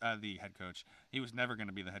coach. He was never going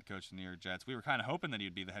to be the head coach of the New York Jets. We were kind of hoping that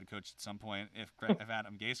he'd be the head coach at some point if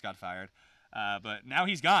Adam Gase got fired. But now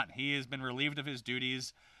he's gone. He has been relieved of his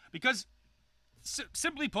duties because,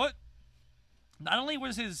 simply put, not only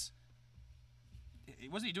wasn't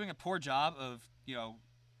he doing a poor job of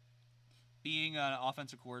being an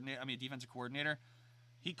defensive coordinator,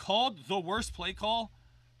 he called the worst play call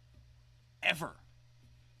ever.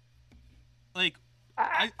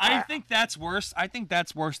 I think that's worse. I think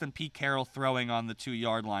that's worse than Pete Carroll throwing on the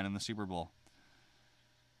 2-yard line in the Super Bowl.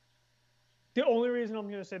 The only reason I'm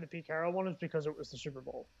going to say the Pete Carroll one is because it was the Super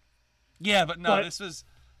Bowl. Yeah, but no, this was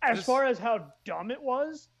As far as how dumb it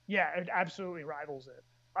was, yeah, it absolutely rivals it.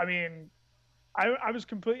 I mean, I was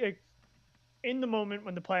completely like, in the moment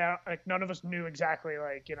when the play out, like none of us knew exactly,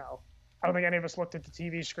 like, I don't think any of us looked at the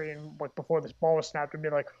TV screen like before this ball was snapped and be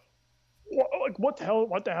like, what the hell?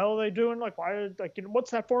 What the hell are they doing? Like, why? Like,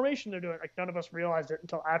 what's that formation they're doing? Like, none of us realized it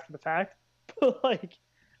until after the fact. But like,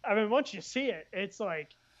 I mean, once you see it, it's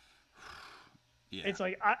like, yeah. It's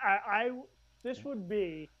like this would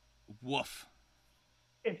be woof.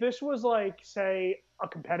 If this was like, say, a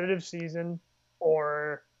competitive season,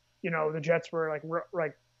 or the Jets were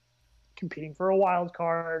like competing for a wild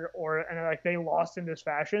card, and like they lost in this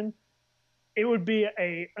fashion, it would be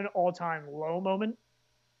an all-time low moment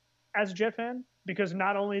as a Jet fan, because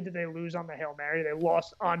not only did they lose on the Hail Mary, they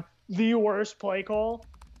lost on the worst play call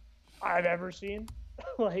I've ever seen.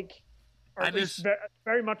 Like, or at least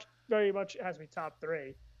very much has me top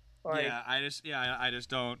 3. Like, I just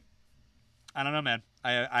don't. I don't know, man.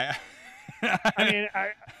 I mean,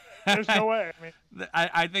 there's no way. I mean,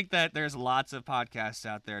 I think that there's lots of podcasts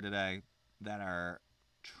out there today that are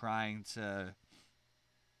trying to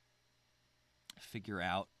figure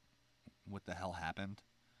out what the hell happened.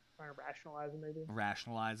 Trying to rationalize it, maybe.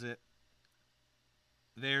 Rationalize it.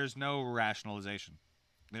 There's no rationalization.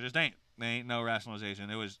 There just ain't. There ain't no rationalization.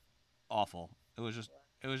 It was awful. It was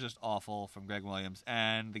just awful from Greg Williams,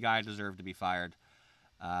 and the guy deserved to be fired.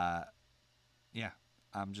 Yeah,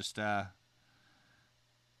 I'm just.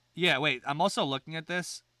 Yeah, wait. I'm also looking at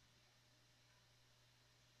this.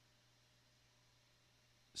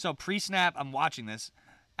 So pre-snap, I'm watching this.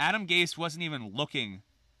 Adam Gase wasn't even looking.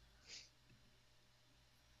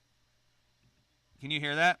 Can you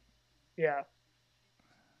hear that? Yeah.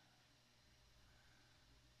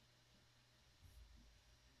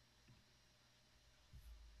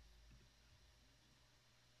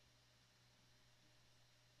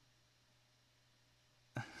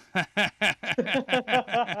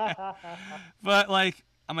 But like,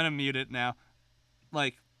 I'm gonna mute it now.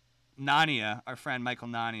 Like, Nania, our friend Michael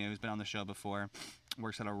Nania, who's been on the show before,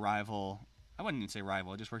 works at a rival. I wouldn't even say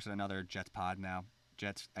rival. Just works at another Jets pod now,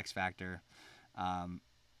 Jets X Factor.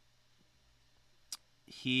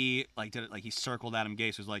 He did it, like, he circled Adam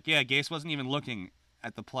Gase. Was like, yeah, Gase wasn't even looking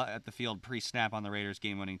at the field pre-snap on the Raiders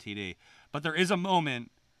game-winning TD. But there is a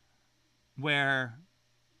moment where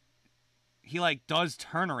he like does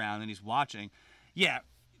turn around and he's watching. Yeah,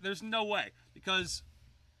 there's no way, because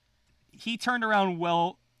he turned around.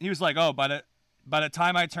 Well, he was like, oh, by the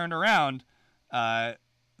time I turned around,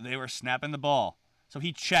 they were snapping the ball. So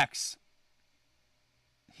he checks.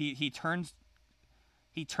 He turns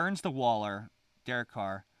to Waller, Derek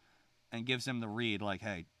Carr, and gives him the read, like,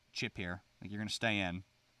 hey, chip here, like, you're gonna stay in.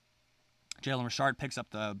 Jalen Richard picks up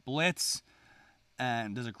the blitz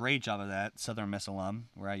and does a great job of that. Southern Miss alum,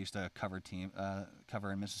 where I used to cover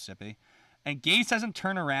in Mississippi. And Gase hasn't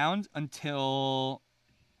turned around until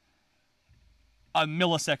a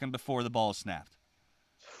millisecond before the ball is snapped.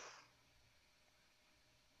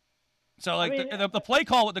 So, like, I mean, the play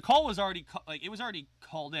call, the call was already, like, it was already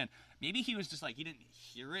called in. Maybe he was just like, he didn't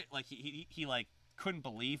hear it. Like, he like couldn't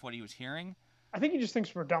believe what he was hearing. I think he just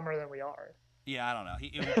thinks we're dumber than we are. Yeah, I don't know.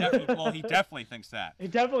 He definitely thinks that. He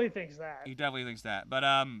definitely thinks that. He definitely thinks that. But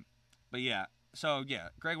yeah. So yeah,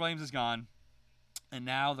 Greg Williams is gone, and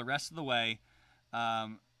now the rest of the way,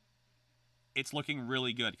 it's looking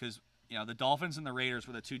really good, because the Dolphins and the Raiders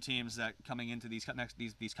were the two teams that, coming into these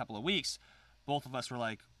couple of weeks, both of us were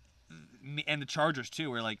like, and the Chargers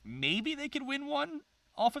too, were like, maybe they could win one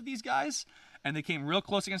off of these guys, and they came real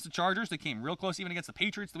close against the Chargers. They came real close even against the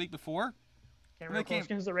Patriots the week before. Real close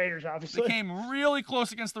against the Raiders, obviously. They came really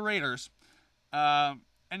close against the Raiders. And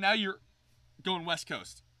now you're going West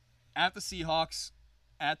Coast. At the Seahawks,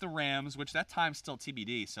 at the Rams, which that time's still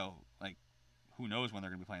TBD, so, like, who knows when they're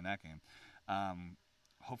going to be playing that game.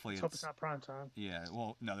 Hopefully Let's hope it's not prime time. Yeah,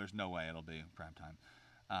 well, no, there's no way it'll be prime time.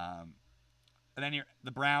 And then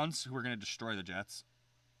the Browns, who are going to destroy the Jets.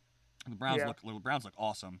 The Browns look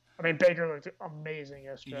awesome. I mean, Baker looked amazing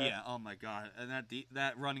yesterday. Yeah, oh my God. And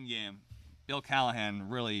that running game, Bill Callahan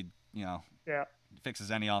really, fixes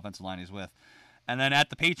any offensive line he's with. And then at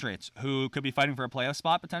the Patriots, who could be fighting for a playoff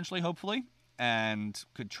spot potentially, hopefully, and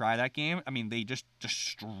could try that game. I mean, they just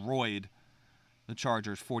destroyed the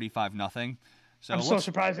Chargers 45-0 So I'm so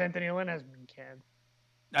surprised Anthony Lynn hasn't been canned.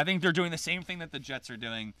 I think they're doing the same thing that the Jets are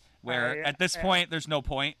doing, where at this point there's no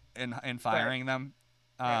point in firing them.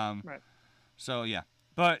 Right. So yeah,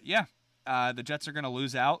 but yeah, the Jets are going to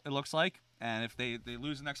lose out, it looks like. And if they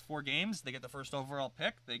lose the next 4 games, they get the first overall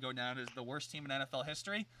pick. They go down as the worst team in NFL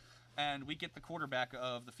history, and we get the quarterback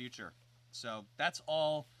of the future. So that's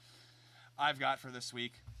all I've got for this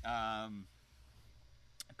week.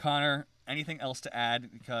 Connor, anything else to add?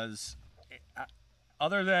 Because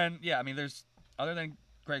other than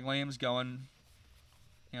Greg Williams going,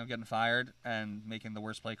 getting fired and making the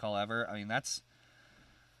worst play call ever. I mean,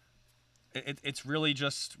 it's really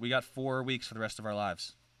just we got 4 weeks for the rest of our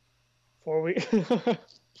lives. 4 weeks.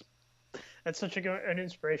 That's such an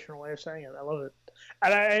inspirational way of saying it. I love it.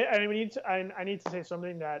 And I need to say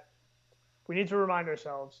something that we need to remind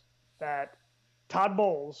ourselves that Todd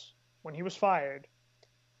Bowles, when he was fired,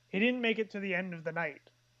 he didn't make it to the end of the night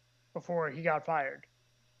before he got fired.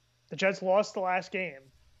 The Jets lost the last game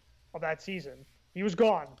of that season. He was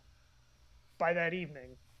gone by that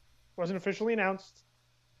evening. Wasn't officially announced,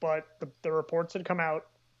 but the reports had come out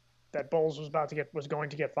that Bowles was going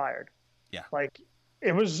to get fired. Yeah. Like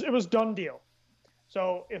it was done deal.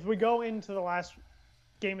 So if we go into the last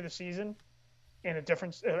game of the season in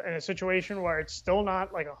a situation where it's still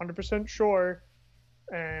not like 100% sure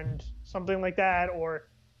and something like that, or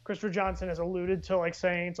Christopher Johnson has alluded to like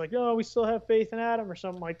saying it's like, oh, we still have faith in Adam or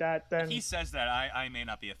something like that, then if he says that, I may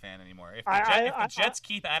not be a fan anymore. If the Jets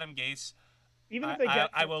keep Adam Gase, even if they get,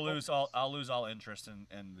 I'll lose all interest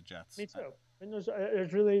in the Jets. Me too. And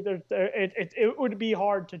it would be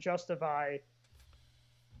hard to justify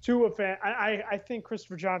to a fan. I think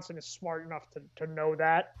Christopher Johnson is smart enough to know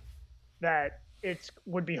that it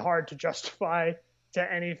would be hard to justify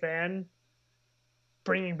to any fan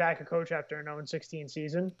bringing back a coach after an 0-16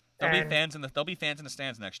 season. There'll be fans in the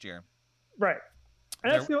stands next year. Right.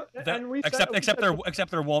 And except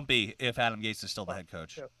there won't be if Adam Gase is still the head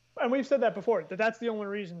coach. Yeah. And we've said that before, that's the only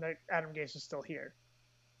reason that Adam Gase is still here.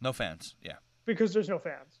 No fans, yeah. Because there's no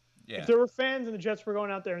fans. Yeah. If there were fans and the Jets were going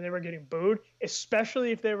out there and they were getting booed,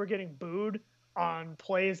 especially if they were getting booed on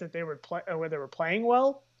plays that they were where they were playing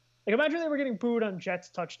well. Like imagine they were getting booed on Jets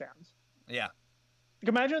touchdowns. Yeah. Like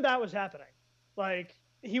imagine if that was happening. Like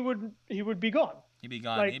he would be gone. He'd be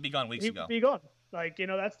gone. Like, he'd be gone weeks ago. He'd be gone. Like,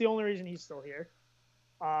 that's the only reason he's still here.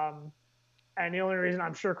 And the only reason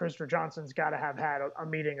I'm sure Christopher Johnson's got to have had a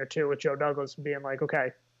meeting or two with Joe Douglas and being like,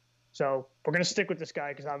 okay, so we're going to stick with this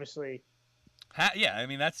guy because obviously. Yeah, I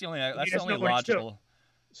mean that's the only logical.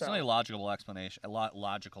 It's the only logical explanation.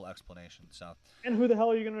 Logical explanation. So. And who the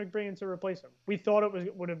hell are you going to bring in to replace him? We thought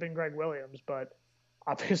it would have been Greg Williams, but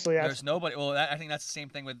obviously there's nobody. Well, I think that's the same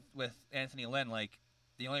thing with Anthony Lynn. Like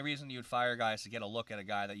the only reason you would fire a guy is to get a look at a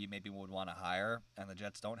guy that you maybe would want to hire, and the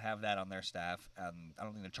Jets don't have that on their staff, and I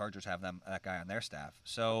don't think the Chargers have that guy on their staff.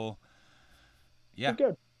 So, yeah.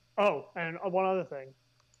 Good. Oh, and one other thing.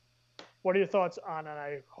 What are your thoughts on, and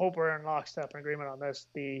I hope we're in lockstep and agreement on this,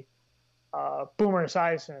 the Boomer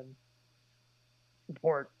Esiason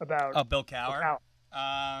report about Bill Cowher?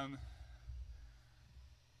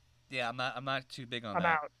 Yeah, I'm not too big on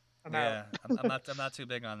that. I'm out. I'm not too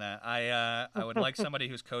big on that. I would like somebody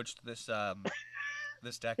who's coached this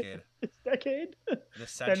this decade. This decade?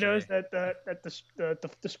 This century. That knows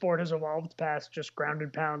that the sport has evolved past just ground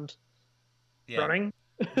and pound running.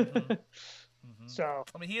 Mm-hmm. Mm-hmm. So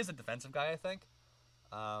I mean, he is a defensive guy, I think.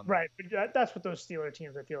 Right, but that's what those Steeler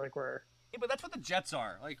teams I feel like were. Yeah, but that's what the Jets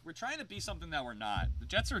are. Like we're trying to be something that we're not. The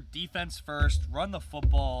Jets are defense first, run the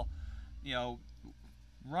football,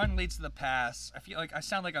 run leads to the pass. I feel like I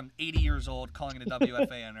sound like I'm 80 years old calling it a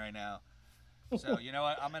WFAN right now. So you know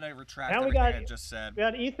what? I'm gonna retract everything I just said. We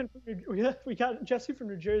got Ethan. We got Jesse from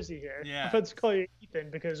New Jersey here. Yeah. Let's call you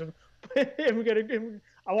Ethan because of I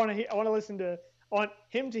want to listen to. I want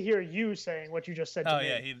him to hear you saying what you just said to me. Oh,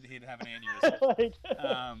 yeah, he'd have an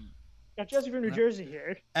aneurysm. Got Jesse from New Jersey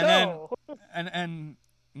here. And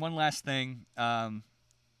one last thing.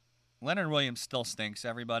 Leonard Williams still stinks,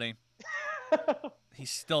 everybody. He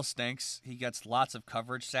still stinks. He gets lots of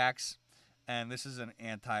coverage sacks. And this is an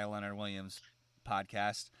anti-Leonard Williams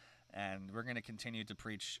podcast. And we're going to continue to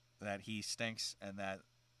preach that he stinks and that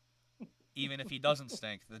even if he doesn't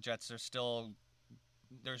stink, the Jets are still...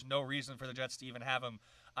 There's no reason for the Jets to even have him.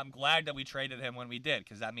 I'm glad that we traded him when we did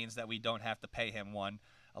because that means that we don't have to pay him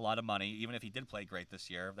a lot of money. Even if he did play great this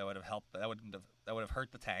year, that would have helped. That would have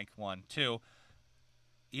hurt the tank. 1, 2.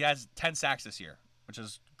 He has 10 sacks this year, which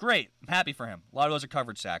is great. I'm happy for him. A lot of those are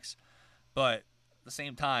coverage sacks, but at the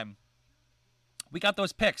same time, we got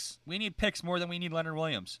those picks. We need picks more than we need Leonard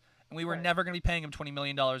Williams, and we were never going to be paying him $20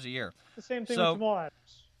 million a year. The same thing with Jamal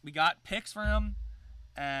Adams. We got picks for him,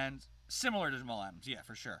 and. Similar to Jamal Adams, yeah,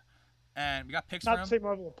 for sure. And we got picks for him. Not the same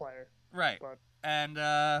level of player. Right. But. And,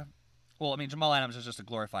 Jamal Adams is just a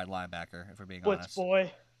glorified linebacker, if we're being honest. Blitz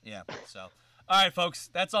boy. Yeah, so. All right, folks,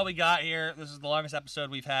 that's all we got here. This is the longest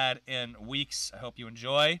episode we've had in weeks. I hope you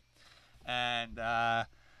enjoy. And,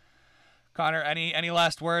 Connor, any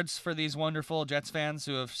last words for these wonderful Jets fans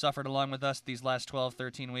who have suffered along with us these last 12,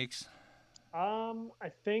 13 weeks? I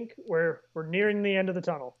think we're nearing the end of the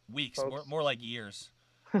tunnel. Weeks, Folks. more like years.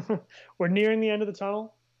 We're nearing the end of the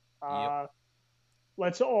tunnel. Yep.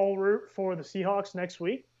 Let's all root for the Seahawks next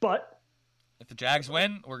week. But if the Jags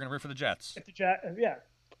win, we're gonna root for the Jets. If the yeah.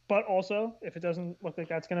 But also, if it doesn't look like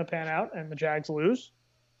that's going to pan out and the Jags lose,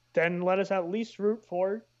 then let us at least root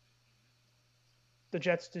for the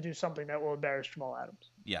Jets to do something that will embarrass Jamal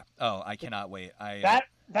Adams. Yeah. Oh, I cannot wait.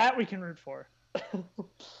 That we can root for.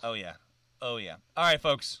 Oh yeah. All right,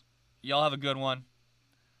 folks. Y'all have a good one.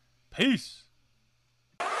 Peace.